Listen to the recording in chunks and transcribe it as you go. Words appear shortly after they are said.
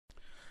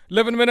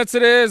11 minutes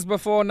it is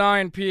before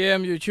 9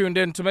 p.m. You tuned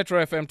in to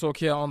Metro FM Talk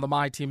here on the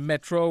Mighty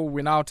Metro.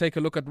 We now take a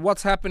look at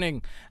what's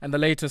happening and the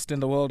latest in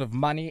the world of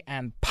money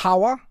and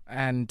power.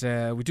 And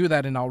we do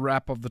that in our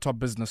wrap of the top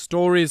business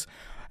stories.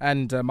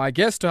 And my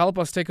guest to help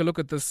us take a look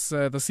at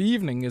this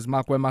evening is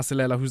Makwe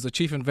Masilela, who's the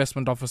Chief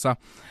Investment Officer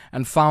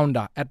and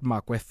founder at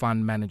Makwe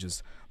Fund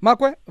Managers.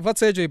 Makwe,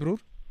 what's AJ, bro?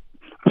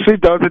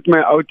 Sit down with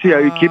my OT. Are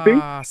you keeping?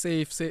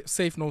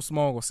 Safe no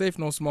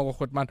smoggle,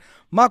 goed man.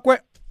 Makwe,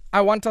 I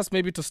want us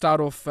maybe to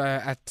start off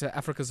at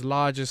Africa's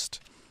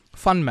largest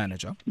fund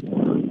manager,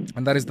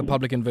 and that is the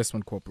Public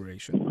Investment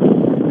Corporation.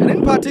 And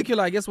in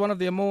particular, I guess one of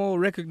their more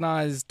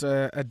recognized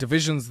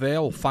divisions there,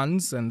 or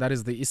funds, and that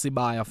is the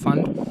Isibaya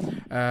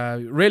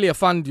Fund. Really a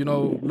fund,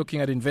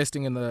 looking at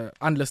investing in the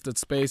unlisted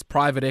space,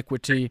 private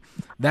equity,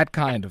 that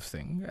kind of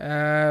thing.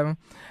 And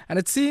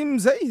it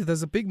seems,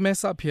 there's a big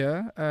mess up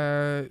here.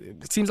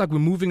 It seems like we're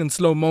moving in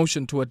slow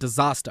motion to a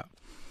disaster.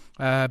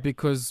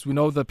 Because we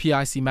know the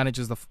PIC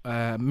manages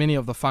many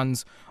of the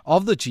funds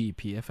of the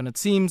GEPF, and it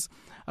seems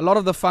a lot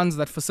of the funds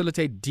that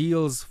facilitate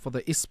deals for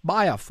the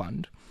Isibaya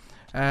Fund,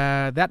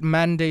 that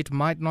mandate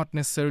might not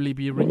necessarily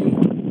be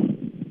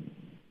renewed.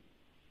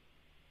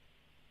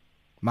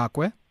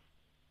 Makwe?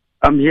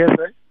 I'm here,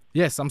 sir.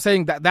 Yes, I'm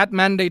saying that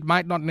mandate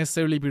might not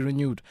necessarily be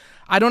renewed.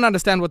 I don't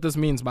understand what this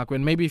means, Makwe,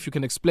 and maybe if you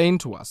can explain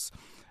to us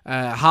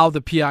how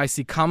the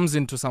PIC comes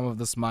into some of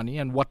this money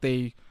and what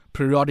they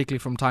periodically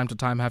from time to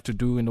time have to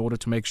do in order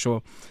to make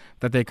sure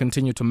that they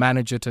continue to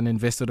manage it and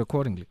invest it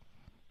accordingly.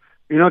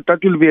 That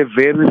will be a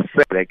very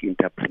sad like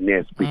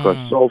entrepreneurs, because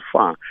so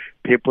far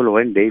people,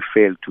 when they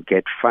fail to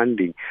get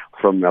funding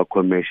from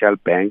commercial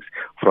banks,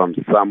 from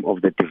some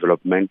of the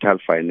developmental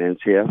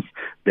financiers,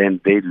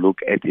 then they look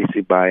at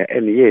Isibaya,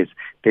 and yes,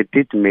 they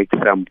did make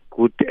some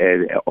good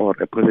or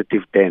a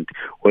positive dent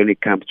when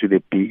it comes to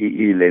the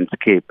PEE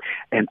landscape,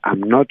 and I'm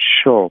not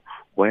sure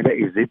whether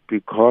is it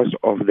because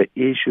of the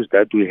issues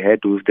that we had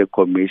with the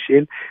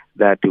commission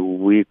that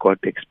we got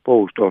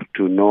exposed or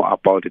to know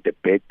about the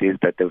bad deals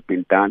that have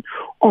been done,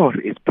 or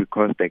it's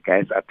because the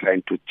guys are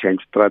trying to change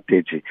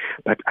strategy.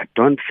 But I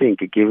don't think,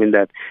 given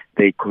that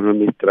the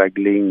economy is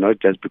struggling, not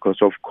just because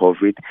of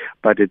COVID,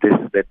 but this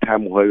is the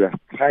time where we are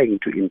trying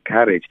to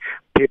encourage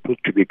people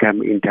to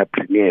become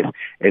entrepreneurs,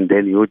 and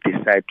then you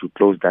decide to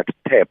close that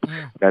tap,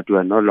 that we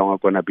are no longer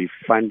going to be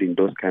funding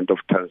those kind of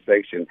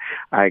transactions.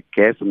 I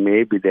guess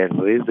maybe the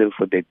reason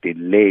for the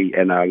delay,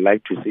 and I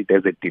like to see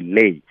there's a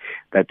delay,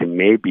 that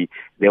maybe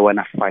they want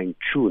to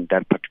fine-tune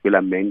that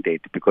particular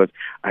mandate, because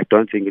I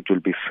don't think it will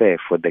be fair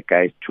for the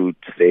guys to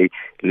say,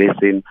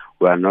 listen,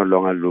 we are no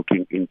longer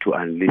looking into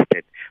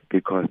unlisted,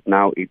 because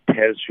now it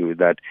tells you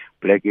that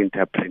black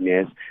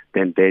entrepreneurs,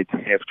 then they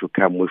have to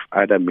come with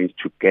other means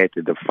to get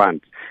the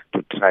funds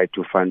to try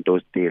to fund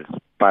those deals.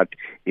 But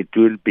it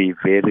will be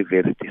very,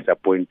 very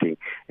disappointing,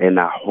 and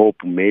I hope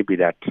maybe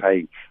they're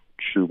trying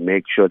to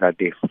make sure that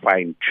they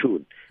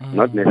fine-tune,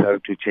 not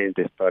necessarily to change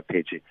the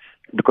strategy,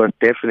 because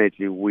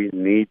definitely we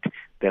need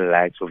the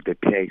likes of the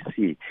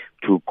PIC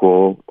to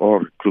go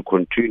or to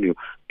continue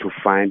to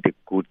find the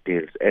good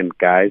deals. And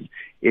guys,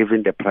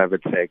 even the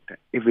private sector,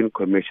 even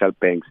commercial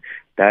banks,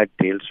 that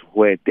deals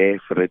where they've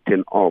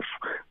written off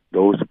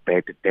those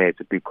bad debts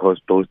because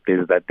those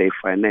deals that they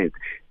financed,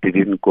 they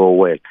didn't go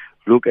well.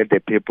 Look at the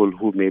people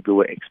who maybe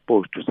were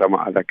exposed to some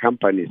other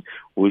companies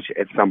which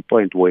at some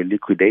point were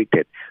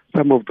liquidated.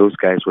 Some of those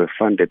guys were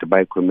funded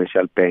by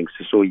commercial banks.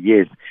 So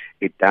yes,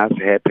 it does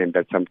happen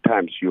that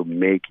sometimes you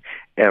make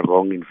a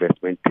wrong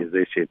investment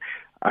decision.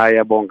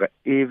 Ayabonga,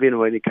 even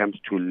when it comes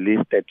to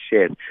listed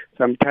shares,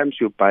 sometimes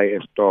you buy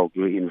a stock,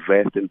 you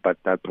invest in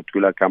that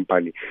particular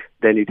company,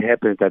 then it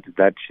happens that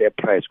that share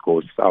price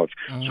goes south.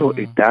 So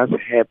it does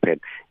happen.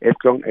 As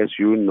long as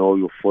you know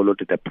you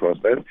followed the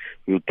process,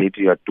 you did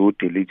your due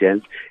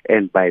diligence,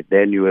 and by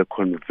then you were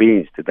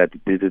convinced that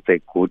this is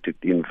a good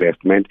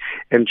investment.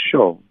 And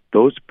sure,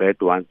 those bad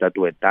ones that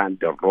were done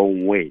the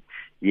wrong way,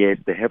 yes,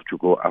 they have to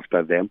go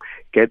after them,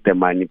 get the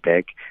money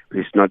back.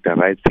 It's not the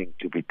right thing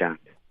to be done.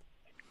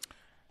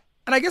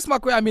 And I guess,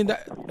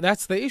 Makwe,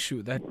 that's the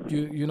issue.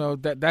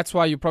 That that's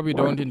why you probably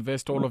don't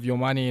invest all of your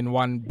money in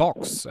one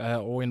box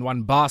or in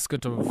one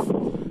basket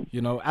of,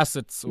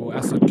 assets or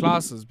asset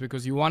classes,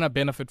 because you want to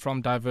benefit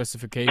from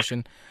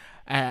diversification.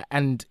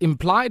 And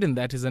implied in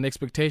that is an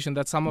expectation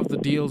that some of the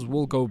deals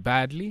will go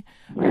badly.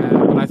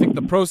 But I think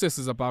the process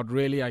is about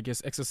really, I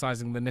guess,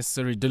 exercising the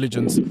necessary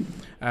diligence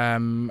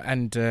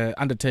and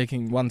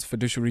undertaking one's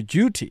fiduciary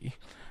duty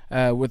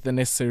with the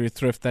necessary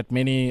thrift that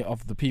many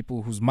of the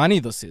people whose money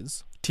this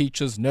is,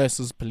 teachers,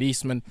 nurses,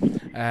 policemen,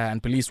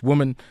 and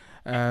policewomen,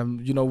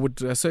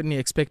 would certainly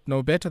expect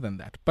no better than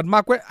that. But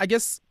Makwe, I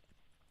guess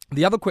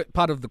the other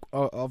part of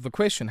the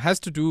question has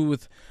to do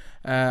with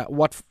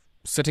what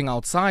sitting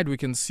outside we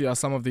can see are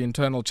some of the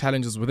internal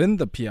challenges within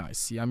the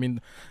PIC. I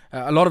mean,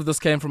 a lot of this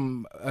came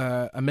from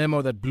a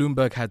memo that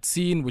Bloomberg had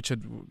seen, which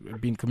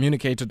had been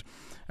communicated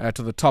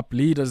to the top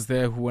leaders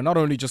there, who were not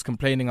only just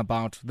complaining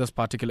about this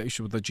particular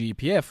issue with the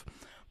GEPF,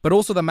 but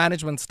also the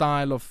management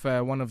style of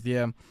one of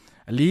their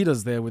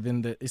leaders there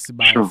within the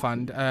Isibayo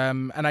Fund.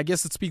 And I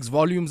guess it speaks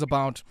volumes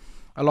about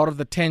a lot of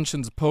the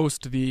tensions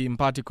post the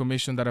Mpati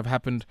Commission that have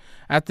happened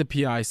at the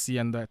PIC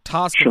and the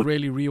task of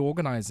really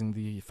reorganizing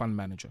the fund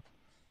manager.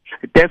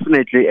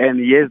 Definitely,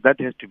 and yes, that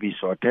has to be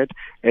sorted,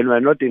 and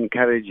we're not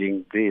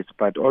encouraging this,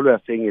 but all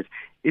we're saying is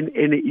in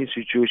any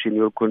institution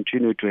you'll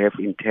continue to have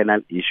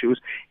internal issues.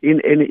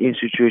 In any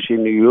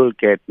institution you'll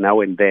get now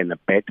and then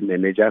bad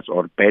managers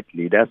or bad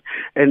leaders,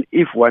 and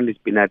if one has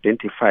been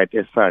identified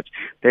as such,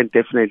 then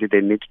definitely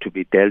they need to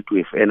be dealt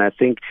with. And I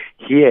think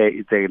here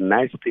it's a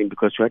nice thing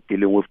because we're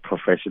dealing with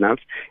professionals.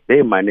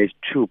 They manage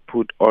to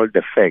put all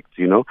the facts,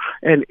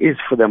 and it's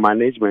for the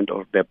management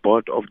of the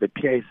board of the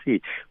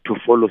PIC to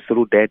follow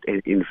through that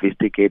and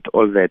investigate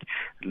all that.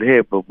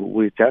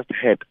 We just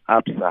had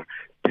ABSA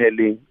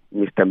telling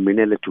Mr.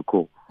 Minele to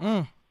go.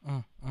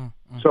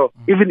 So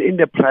even in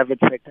the private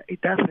sector, it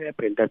does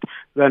happen that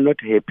we are not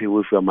happy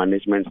with your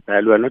management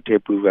style, we are not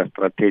happy with your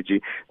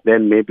strategy,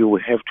 then maybe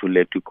we have to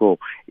let you go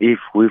if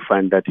we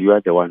find that you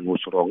are the one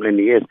who's wrong. And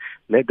yes,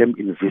 let them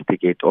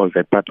investigate all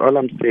that. But all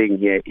I'm saying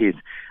here is,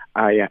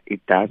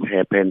 it does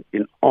happen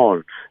in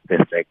all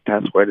the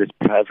sectors, whether it's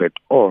private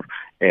or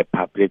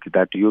public,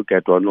 that you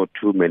get one or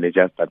two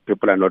managers that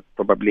people are not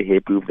probably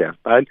happy with their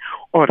style,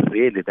 or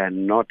really they're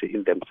not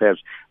in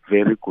themselves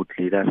very good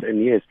leaders.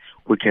 And yes,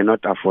 we cannot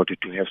afford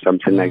to have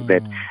something like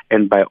that.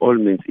 And by all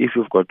means, if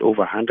you've got over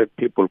 100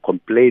 people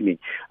complaining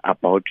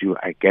about you,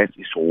 I guess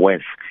it's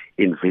worth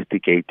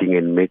investigating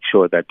and make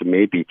sure that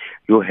maybe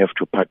you have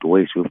to part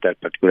ways with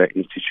that particular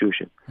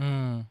institution.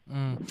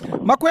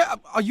 Makwe,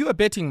 are you a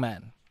betting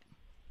man?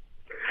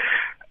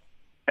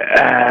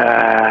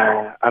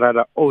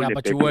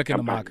 But you work in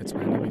the markets,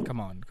 man. I mean, come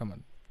on.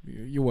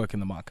 You work in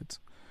the markets.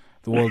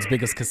 The world's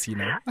biggest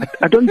casino.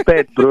 I don't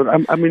bet, bro.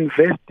 I'm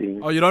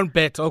investing. Oh, you don't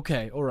bet?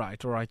 Okay, all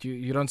right.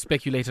 You don't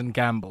speculate and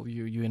gamble.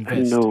 You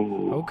invest.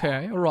 No.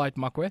 Okay, all right,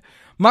 Makwe.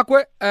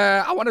 Makwe,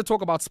 I want to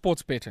talk about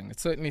sports betting.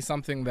 It's certainly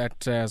something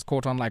that has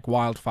caught on like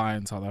wildfire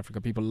in South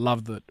Africa. People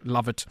love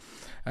it,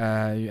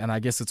 and I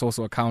guess it's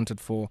also accounted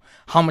for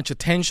how much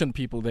attention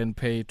people then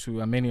pay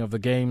to many of the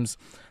games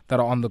that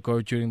are on the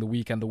go during the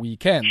week and the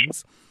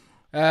weekends.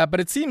 But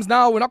it seems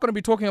now we're not going to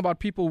be talking about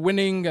people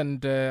winning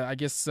and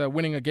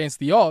winning against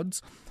the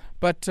odds.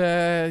 But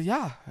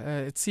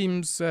it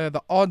seems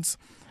the odds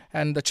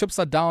and the chips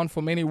are down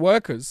for many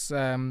workers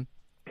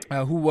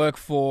who work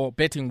for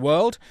Betting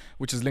World,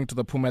 which is linked to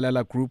the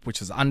Phumelela Group, which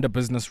is under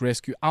business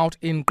rescue out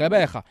in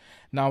Gqeberha.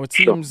 Now it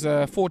seems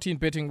 14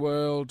 Betting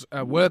World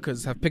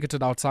workers have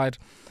picketed outside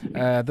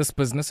this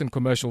business in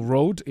Commercial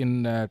Road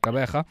in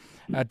Gqeberha,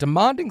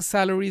 demanding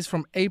salaries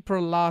from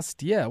April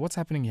last year. What's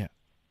happening here?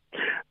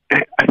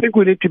 I think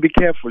we need to be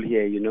careful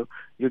here,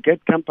 You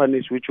get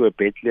companies which were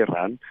badly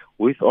run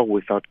with or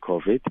without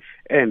COVID,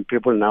 and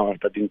people now are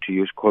starting to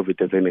use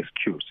COVID as an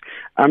excuse.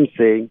 I'm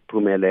saying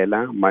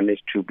Phumelela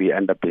managed to be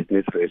under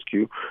business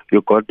rescue.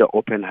 You got the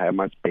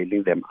Oppenheimers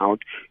bailing them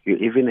out. You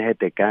even had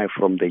a guy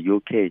from the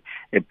UK,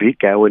 a big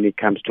guy when it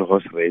comes to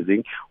horse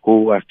racing,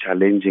 who was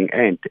challenging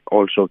and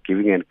also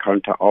giving a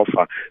counter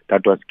offer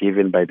that was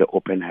given by the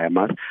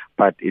Oppenheimers,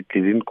 but it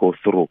didn't go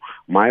through.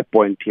 My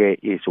point here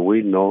is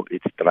we know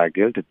it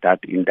struggled, that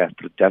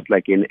industry, just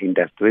like in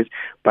industries,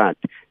 but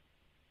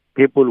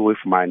people with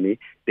money,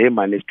 they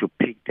manage to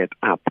pick that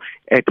up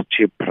at a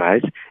cheap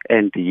price.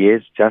 And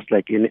yes, just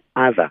like any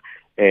other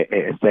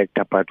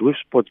sector, but with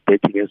sports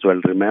betting as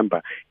well,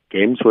 remember,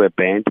 games were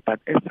banned,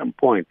 but at some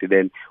point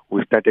then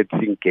we started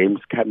seeing games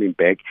coming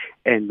back,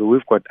 and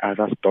we've got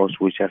other stores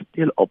which are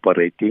still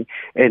operating,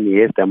 and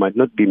yes, they might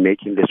not be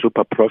making the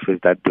super profits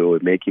that they were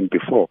making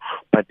before,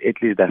 but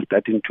at least they're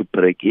starting to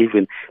break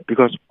even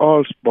because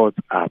all sports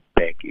are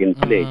back in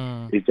play.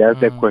 It's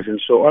just a question.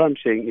 So all I'm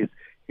saying is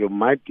it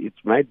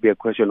might be a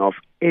question of,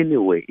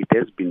 anyway, it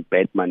has been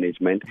bad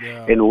management,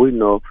 and we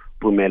know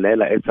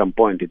Phumelela at some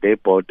point they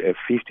bought a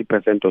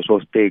 50% or so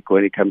stake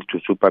when it comes to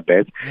super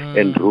bets,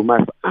 and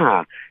rumors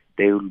are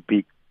they will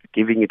be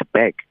giving it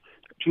back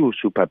to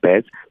super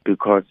bets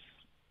because.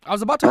 I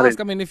was about to ask,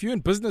 if you're in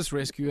business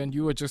rescue and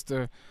you were just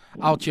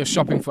out here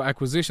shopping for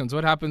acquisitions,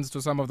 what happens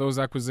to some of those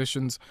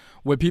acquisitions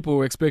where people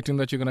were expecting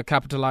that you're going to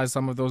capitalize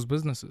some of those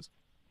businesses?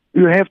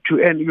 You have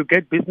to, and you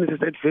get businesses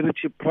at very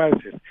cheap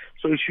prices.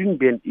 So it shouldn't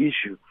be an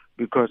issue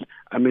because,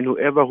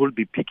 whoever will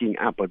be picking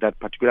up that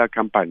particular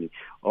company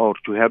or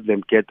to help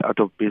them get out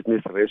of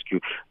business rescue,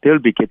 they'll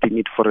be getting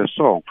it for a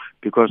song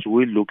because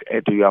we look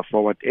at your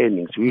forward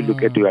earnings. We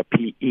look at your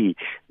PE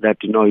that,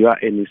 your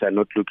earnings are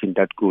not looking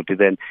that good.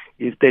 Then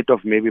instead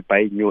of maybe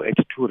buying you at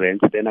 2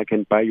 rands, then I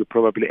can buy you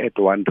probably at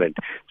 1 rand.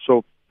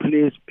 So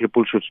please,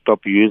 people should stop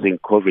using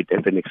COVID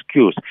as an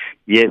excuse.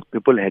 Yes,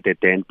 people had a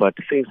dent, but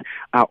things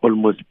are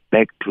almost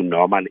back to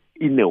normal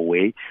in a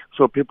way.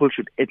 So people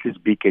should at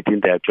least be getting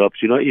their jobs.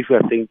 If you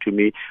are saying to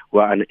me,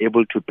 we're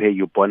unable to pay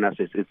you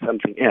bonuses, it's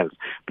something else.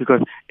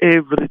 Because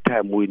every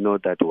time we know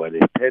that whether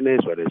it's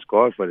tennis, whether it's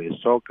golf, whether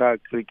it's soccer,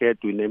 cricket,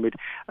 you name it,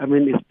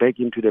 it's back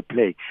into the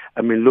play.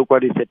 Look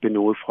what is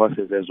happening with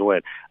horses as well.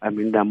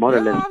 They're more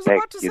or less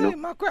back.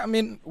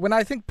 Makwe, when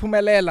I think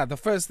Phumelela, the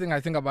first thing I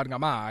think about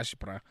Ngamash,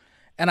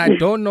 And I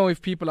don't know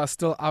if people are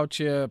still out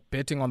here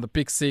betting on the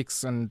Pick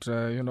Six and,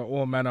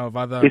 all manner of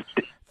other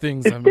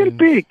things. It's still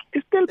big.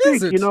 It's still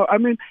big.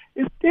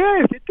 it?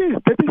 Yes, it is.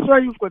 That is why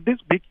you've got this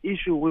big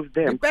issue with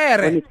them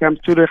when it comes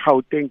to the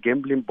Gauteng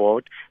Gambling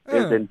Board.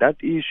 There's then that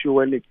issue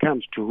when it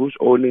comes to who's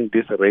owning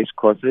these race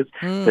courses.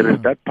 There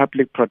is that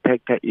public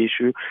protector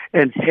issue.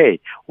 And hey,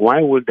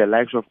 why would the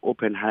likes of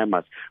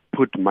Oppenheimers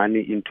put money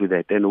into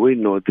that? And we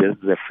know there's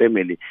a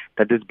family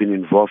that has been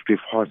involved with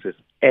horses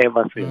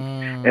ever since.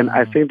 And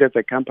I think there's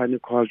a company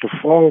called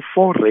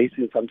Four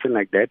Racing, something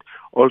like that,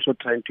 also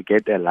trying to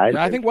get a license.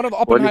 Yeah, I think one of the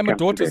Oppenheimer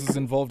daughters is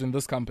involved in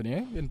this company,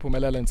 in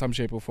Pumelela in some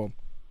shape or form.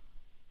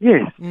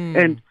 Yes,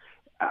 and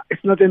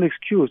it's not an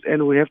excuse,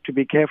 and we have to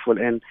be careful.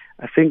 And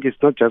I think it's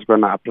not just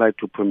going to apply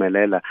to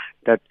Pumelela,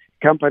 that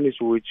companies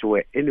which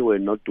were anyway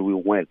not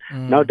doing well,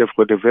 now they've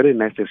got a very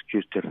nice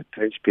excuse to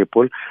retrench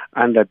people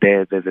under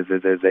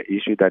the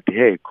issue that,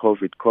 hey,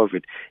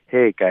 COVID.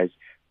 Hey, guys,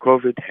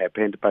 COVID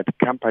happened, but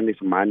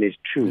companies managed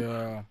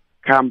to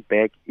come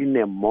back in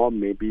a more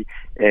maybe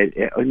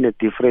in a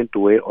different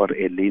way or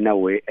a leaner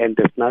way, and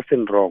there's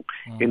nothing wrong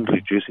in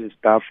reducing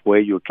staff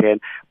where you can,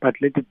 but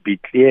let it be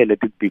clear,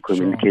 let it be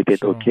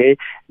communicated, okay?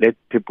 Let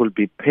people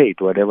be paid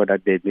whatever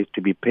that they need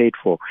to be paid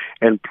for,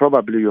 and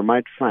probably you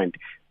might find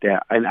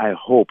and I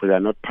hope they are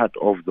not part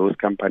of those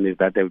companies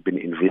that have been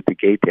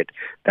investigated,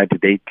 that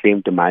they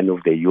claimed the money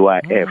of the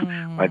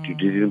UIF, but you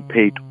didn't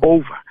pay it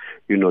over,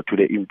 to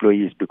the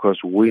employees, because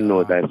we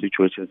know that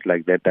situations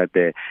like that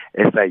the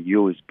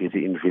CIO is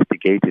busy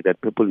investigating,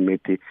 that people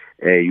made the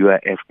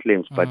UIF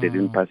claims, but they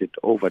didn't pass it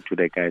over to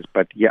the guys.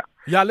 But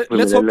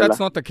let's hope that's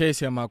not the case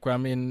here, Makwe. I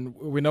mean,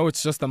 we know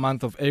it's just the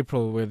month of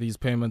April where these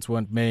payments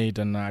weren't made,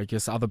 and I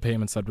guess other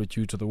payments that were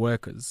due to the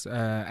workers.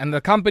 And the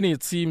company,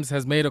 it seems,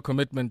 has made a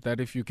commitment that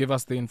if you give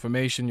us the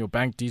information, your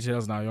bank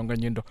details, now Yonga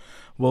Nyindo,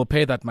 we'll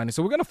pay that money.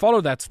 So we're going to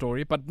follow that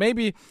story. But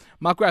maybe,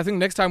 Makwe, I think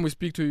next time we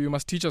speak to you, you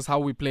must teach us how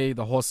we play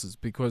the horses,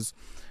 because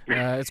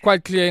it's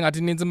quite clear I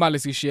didn't here in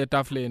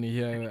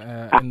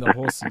the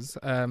horses.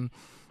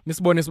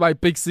 Nisbone by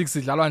Big Six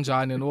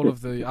and all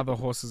of the other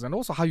horses, and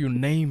also how you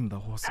name the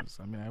horses.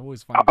 I mean, I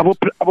always find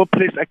our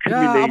place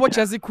accumulator. Yeah,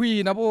 Jazzy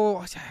Queen,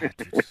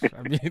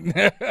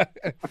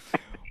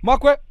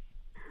 Makwe,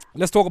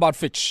 let's talk about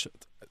Fitch.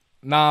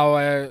 Now,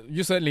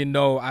 you certainly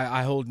know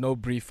I hold no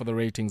brief for the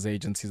ratings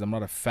agencies. I'm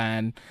not a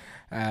fan.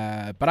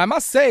 But I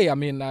must say, I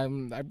mean,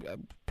 I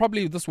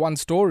probably this one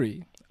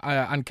story,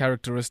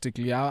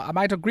 uncharacteristically, I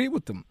might agree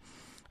with them.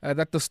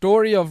 That the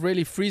story of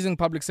really freezing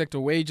public sector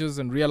wages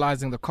and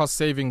realizing the cost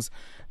savings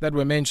that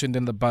were mentioned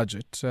in the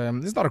budget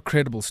is not a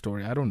credible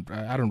story. I don't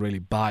really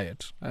buy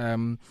it.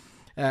 And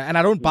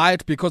I don't buy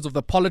it because of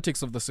the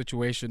politics of the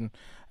situation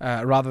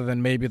rather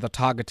than maybe the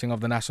targeting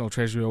of the National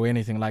Treasury or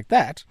anything like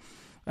that.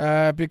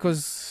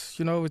 Because,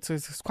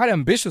 it's quite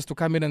ambitious to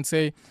come in and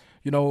say,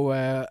 we're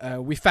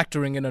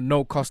factoring in a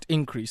no-cost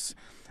increase.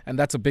 And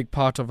that's a big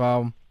part of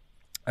our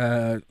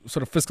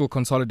sort of fiscal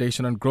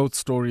consolidation and growth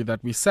story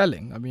that we're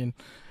selling. I mean,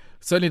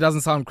 certainly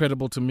doesn't sound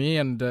credible to me,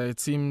 and it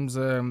seems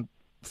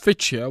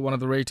Fitch here, one of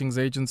the ratings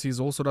agencies,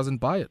 also doesn't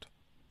buy it.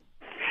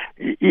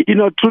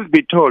 Truth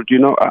be told,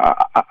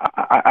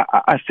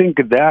 I think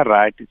they're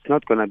right. It's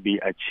not going to be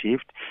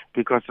achieved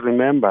because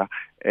remember,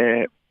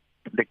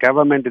 the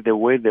government, the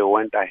way they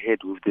went ahead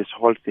with this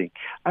whole thing,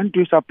 aren't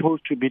you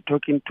supposed to be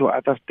talking to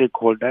other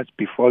stakeholders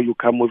before you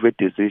come with a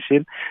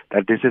decision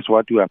that this is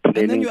what you are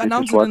planning? And then you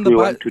announce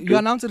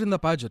it in the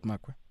budget,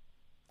 Makwe,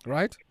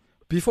 right?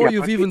 Before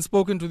you've even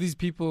spoken to these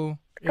people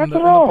in the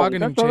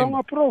bargaining chamber. That's the wrong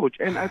approach.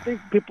 And I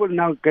think people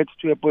now get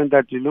to a point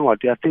that,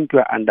 I think you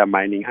are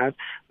undermining us.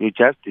 You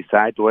just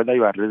decide whether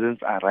your reasons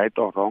are right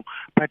or wrong.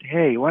 But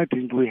hey, why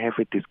didn't we have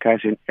a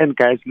discussion? And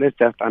guys, let's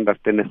just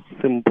understand a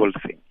simple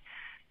thing.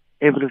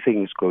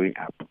 Everything is going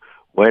up,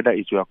 whether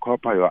it's your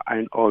copper, your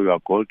iron ore, your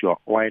gold, your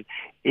oil,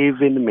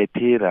 even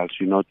materials,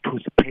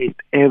 toothpaste,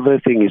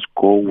 everything is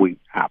going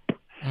up.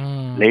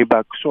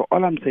 Labor. So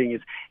all I'm saying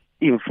is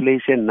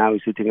inflation now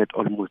is sitting at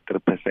almost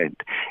 3%.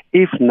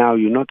 If now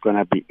you're not going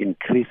to be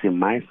increasing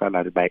my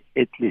salary by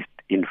at least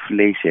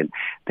inflation,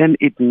 then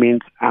it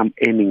means I'm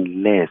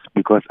earning less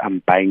because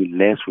I'm buying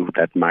less with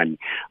that money.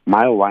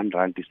 My 1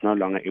 rand is no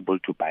longer able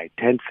to buy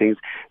 10 things.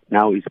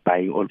 Now it's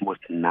buying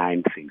almost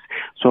 9 things.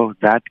 So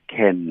that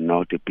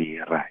cannot be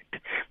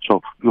right.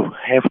 So you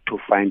have to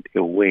find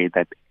a way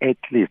that at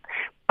least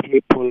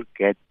people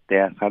get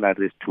their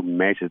salaries to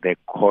match the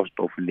cost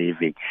of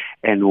living.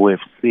 And we've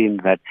seen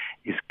that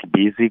it's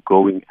busy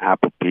going up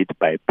bit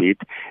by bit.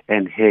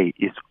 And hey,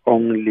 it's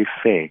only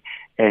fair.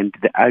 And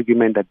the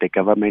argument that the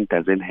government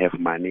doesn't have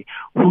money,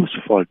 whose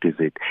fault is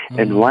it?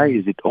 And why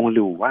is it only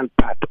one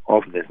part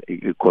of the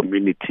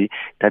community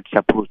that's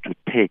supposed to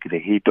take the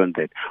hit on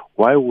that?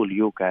 Why will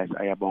you guys,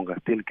 Ayabonga,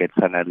 still get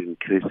salary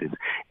increases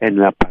and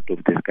you are part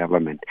of this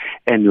government?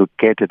 And you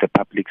get the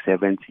public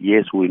servants,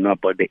 yes, we know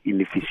about the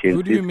inefficiencies.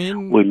 Who do you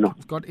mean we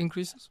got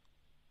increases?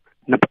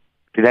 No,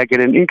 did I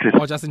get an increase?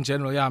 Or just in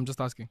general? Yeah, I'm just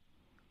asking.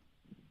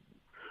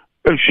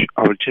 I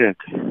will check.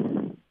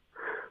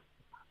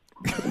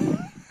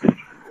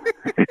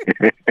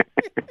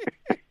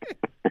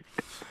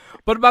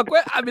 But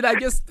Makwe, I mean, I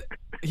guess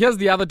here's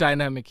the other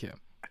dynamic here,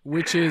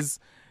 which is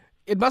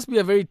it must be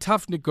a very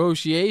tough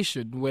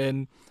negotiation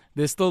when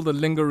there's still the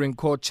lingering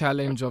court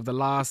challenge of the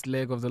last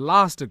leg of the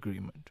last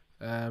agreement.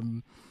 There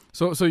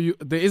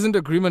isn't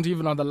agreement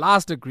even on the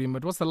last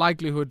agreement. What's the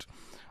likelihood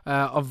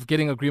of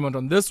getting agreement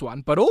on this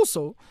one? But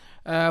also,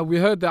 we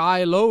heard the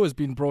ILO has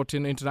been brought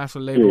in,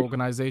 International Labour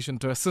Organization,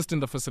 to assist in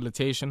the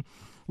facilitation.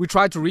 We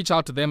tried to reach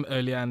out to them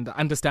earlier, and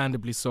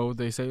understandably so.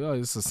 They say, oh,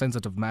 it's a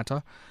sensitive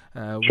matter.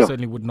 We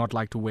certainly would not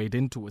like to wade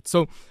into it.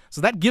 So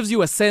that gives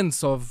you a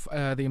sense of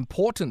the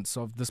importance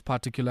of this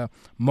particular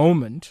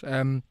moment,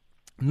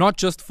 not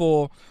just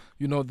for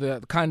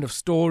the kind of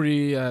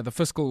story, the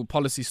fiscal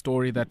policy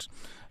story that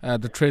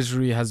the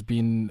Treasury has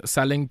been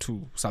selling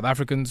to South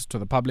Africans, to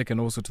the public, and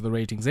also to the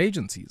ratings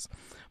agencies.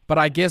 But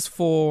I guess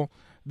for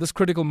this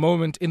critical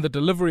moment in the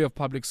delivery of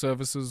public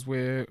services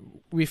where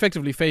we're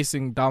effectively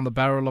facing down the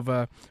barrel of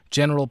a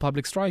general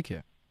public strike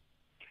here.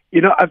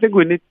 I think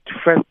we need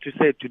first to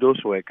say to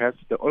those workers,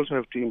 they also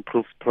have to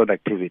improve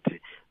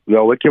productivity. We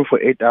are working for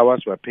 8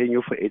 hours, we are paying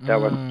you for 8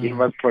 hours, give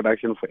us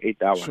production for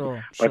 8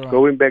 hours. But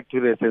going back to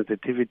the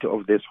sensitivity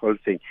of this whole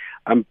thing,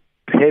 I'm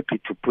happy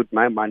to put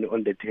my money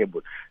on the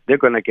table. They're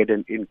going to get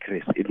an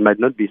increase. It might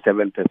not be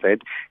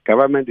 7%.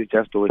 Government is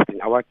just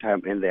wasting our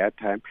time and their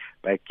time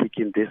by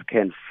kicking this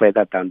can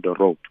further down the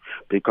road,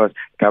 because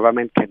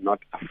government cannot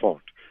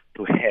afford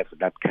to have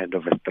that kind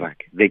of a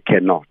strike. They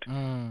cannot.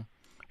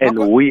 And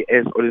we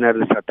as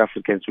ordinary South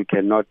Africans, we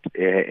cannot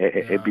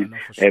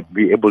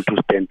be able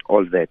to stand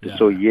all that. Yeah.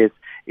 So yes,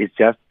 it's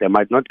just they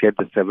might not get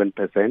the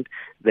 7%.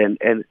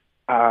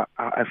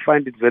 I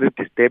find it very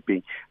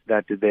disturbing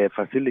that the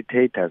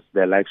facilitators,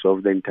 the likes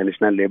of the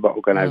International Labour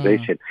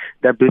Organization,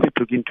 they're busy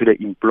talking to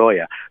the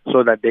employer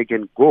so that they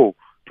can go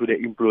to the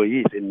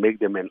employees and make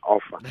them an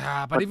offer.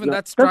 Yeah, but even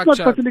that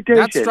structure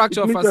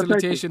of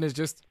facilitation is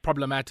just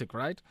problematic,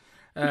 right?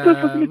 It's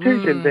not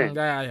facilitation then.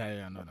 No.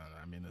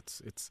 I mean,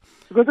 it's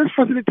because that's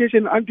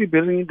facilitation. Aren't you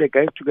bringing the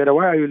guys together?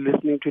 Why are you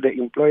listening to the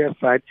employer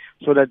side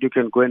so that you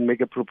can go and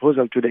make a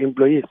proposal to the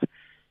employees?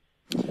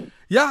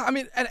 Yeah, I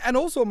mean, and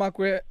also,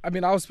 Makwe, I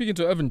mean, I was speaking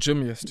to Irvin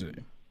Jim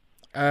yesterday,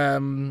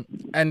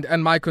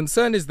 and my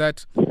concern is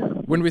that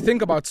when we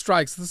think about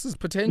strikes, this is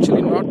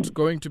potentially not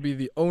going to be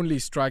the only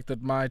strike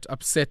that might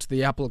upset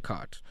the apple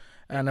cart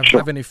and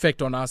have an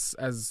effect on us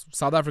as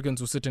South Africans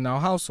who sit in our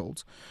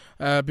households.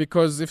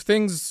 Because if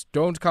things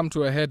don't come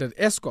to a head at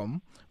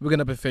Eskom, we're going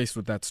to be faced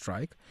with that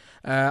strike.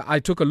 I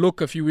took a look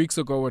a few weeks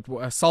ago at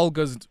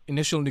SALGA's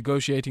initial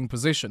negotiating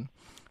position.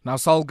 Now,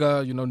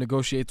 SALGA,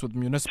 negotiates with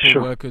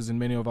municipal workers in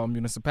many of our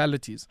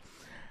municipalities.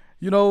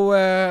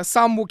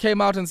 Some who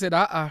came out and said,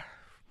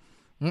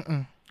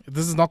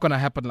 this is not going to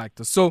happen like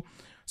this. So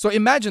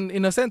imagine,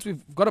 in a sense,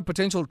 we've got a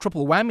potential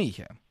triple whammy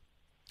here.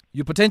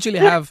 You potentially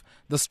have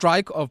the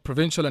strike of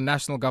provincial and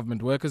national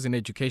government workers in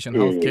education,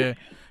 healthcare,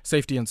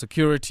 safety and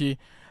security.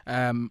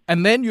 And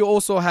then you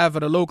also have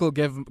at a local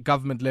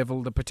government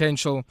level the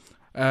potential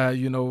a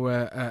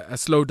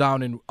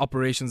slowdown in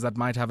operations that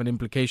might have an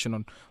implication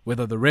on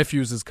whether the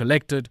refuse is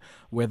collected,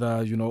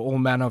 whether, all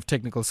manner of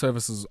technical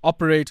services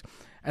operate.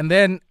 And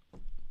then,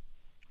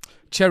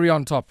 cherry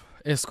on top,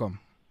 Eskom.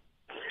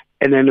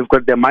 And then you've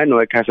got the mine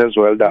workers as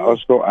well. They're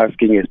also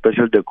asking,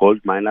 especially the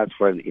gold miners,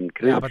 for an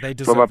increase. Yeah, but they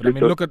deserve it. I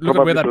mean, look at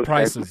where that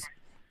price is.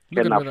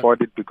 Can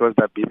afford it because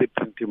they're busy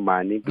printing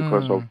money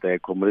because of the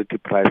commodity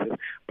prices.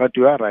 But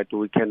you are right,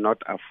 we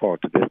cannot afford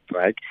this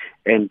strike.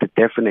 And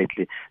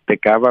definitely, the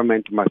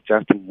government must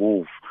just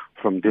move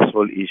from this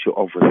whole issue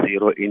of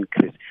zero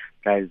increase.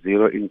 Guys,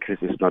 zero increase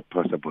is not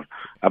possible.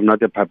 I'm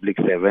not a public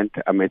servant.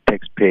 I'm a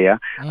taxpayer.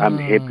 I'm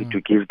happy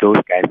to give those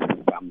guys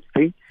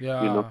something,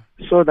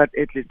 so that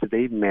at least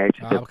they match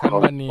the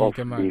cost of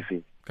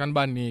living.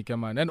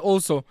 And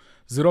also,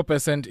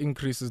 0%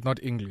 increase is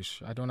not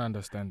English. I don't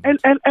understand.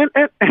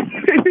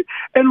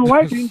 And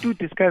why didn't you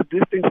discuss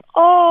these things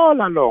all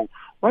along?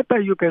 What are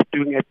you guys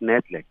doing at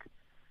NEDLEC?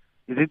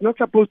 Is it not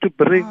supposed to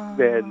bring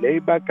the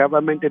labor,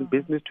 government, and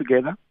business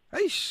together?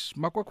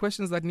 Makwe,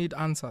 questions that need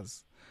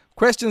answers.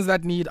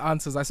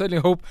 I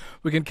certainly hope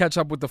we can catch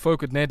up with the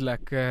folk at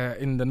NEDLAC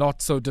in the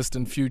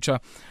not-so-distant future,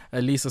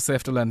 Lisa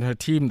Seftel and her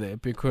team there,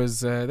 because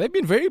they've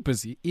been very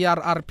busy,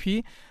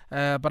 ERRP.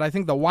 But I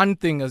think the one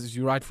thing, as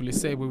you rightfully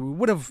say, we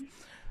would have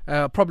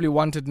probably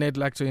wanted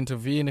NEDLAC to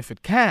intervene if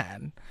it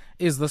can,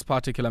 is this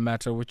particular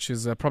matter, which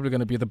is probably going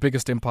to be the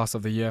biggest impasse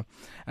of the year.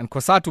 And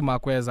Kwasatu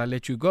Makwe, as I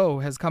let you go,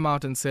 has come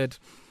out and said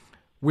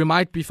we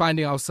might be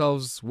finding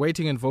ourselves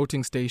waiting in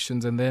voting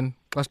stations and then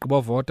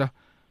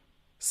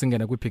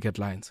singing picket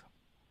lines.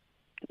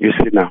 You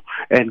see now,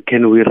 and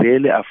can we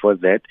really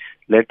afford that,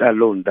 let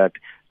alone that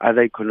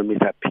other economies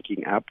are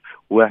picking up?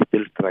 We are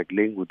still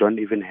struggling. We don't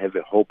even have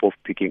a hope of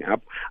picking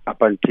up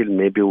until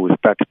maybe we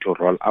start to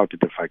roll out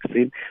the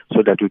vaccine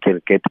so that we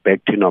can get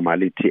back to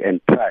normality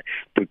and try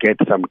to get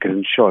some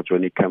green shoots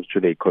when it comes to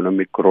the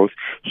economic growth.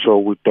 So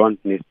we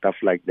don't need stuff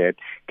like that.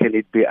 Can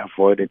it be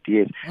avoided?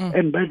 Yes.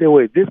 And by the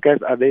way, these guys,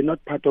 are they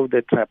not part of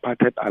the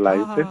tripartite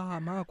alliances?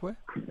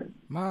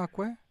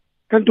 Makwe.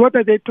 And what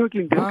are they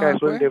talking, these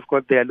guys, when they've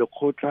got their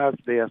quotas,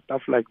 their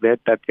stuff like that,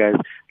 guys,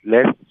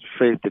 let's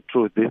face the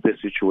truth, this is the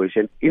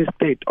situation,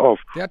 instead of...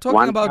 They are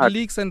talking about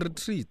leaks and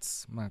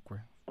retreats, Makwe.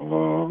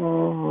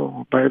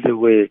 Oh, by the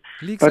way,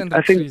 leaks and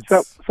I think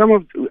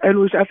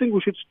I think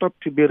we should stop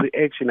to be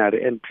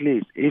reactionary. And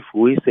please, if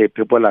we say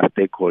people are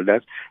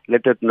stakeholders,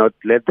 let them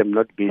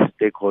not be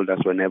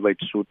stakeholders whenever it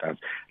suits us.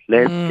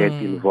 Let's get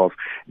involved.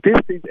 This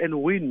is,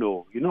 and we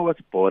know. You know what's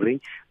boring?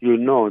 You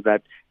know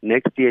that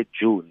next year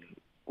June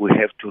we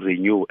have to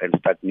renew and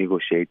start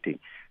negotiating.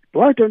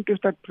 Why don't you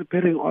start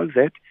preparing all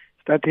that?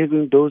 Start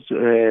having those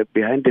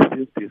behind the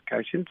scenes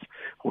discussions,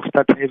 or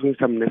start having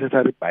some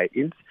necessary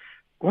buy-ins.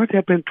 What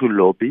happened to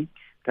lobby?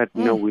 That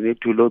we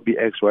need to lobby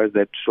X, Y,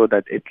 Z, so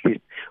that at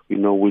least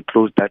we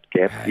close that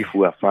gap if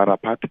we are far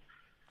apart.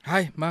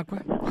 Hi,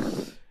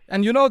 Makwe.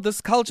 And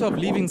this culture of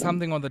leaving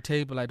something on the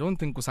table, I don't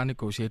think kusa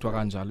negotiate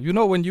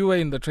kanjalo. When you were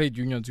in the trade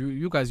unions,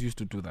 you guys used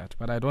to do that,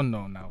 but I don't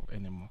know now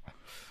anymore.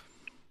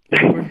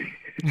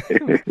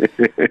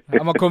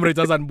 I'm a comrade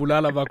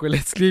Bulala Makwe.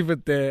 Let's leave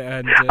it there.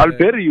 And I'll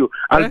bury you.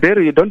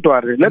 Don't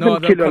worry. Let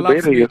them kill you. I'll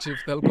bury you. Chief.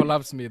 They'll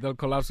collapse me.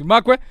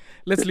 Makwe,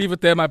 let's leave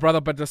it there, my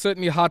brother. But there's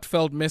certainly a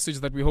heartfelt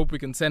message that we hope we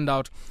can send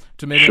out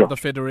to many of the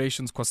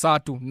federations,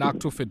 COSATU,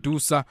 NACTU,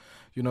 FEDUSA,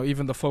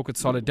 even the folk at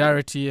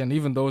Solidarity, and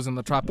even those in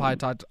the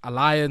Tripartite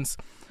Alliance,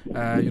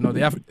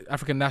 the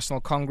African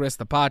National Congress,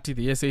 the party,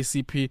 the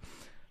SACP.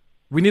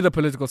 We need a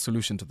political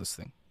solution to this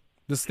thing.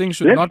 This thing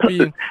should not be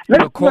in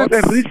the courts.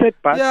 This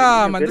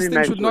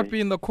thing should not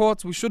be in the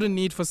courts. We shouldn't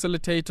need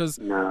facilitators.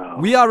 No.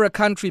 We are a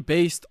country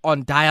based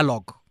on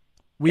dialogue.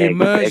 We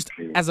emerged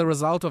as a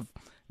result of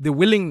the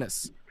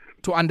willingness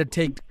to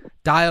undertake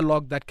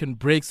dialogue that can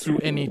break through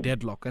any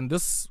deadlock. And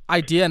this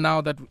idea now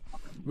that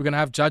we're going to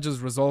have judges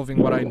resolving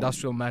what are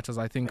industrial matters,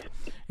 I think,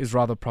 is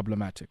rather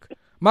problematic.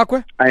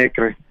 Makwe? I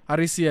agree.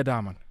 Arisia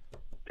Daman.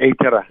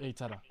 Eitara.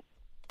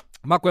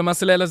 Makwe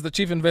Masilela is the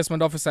Chief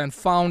Investment Officer and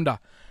founder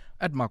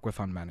at Makwe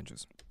Fund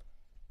Managers.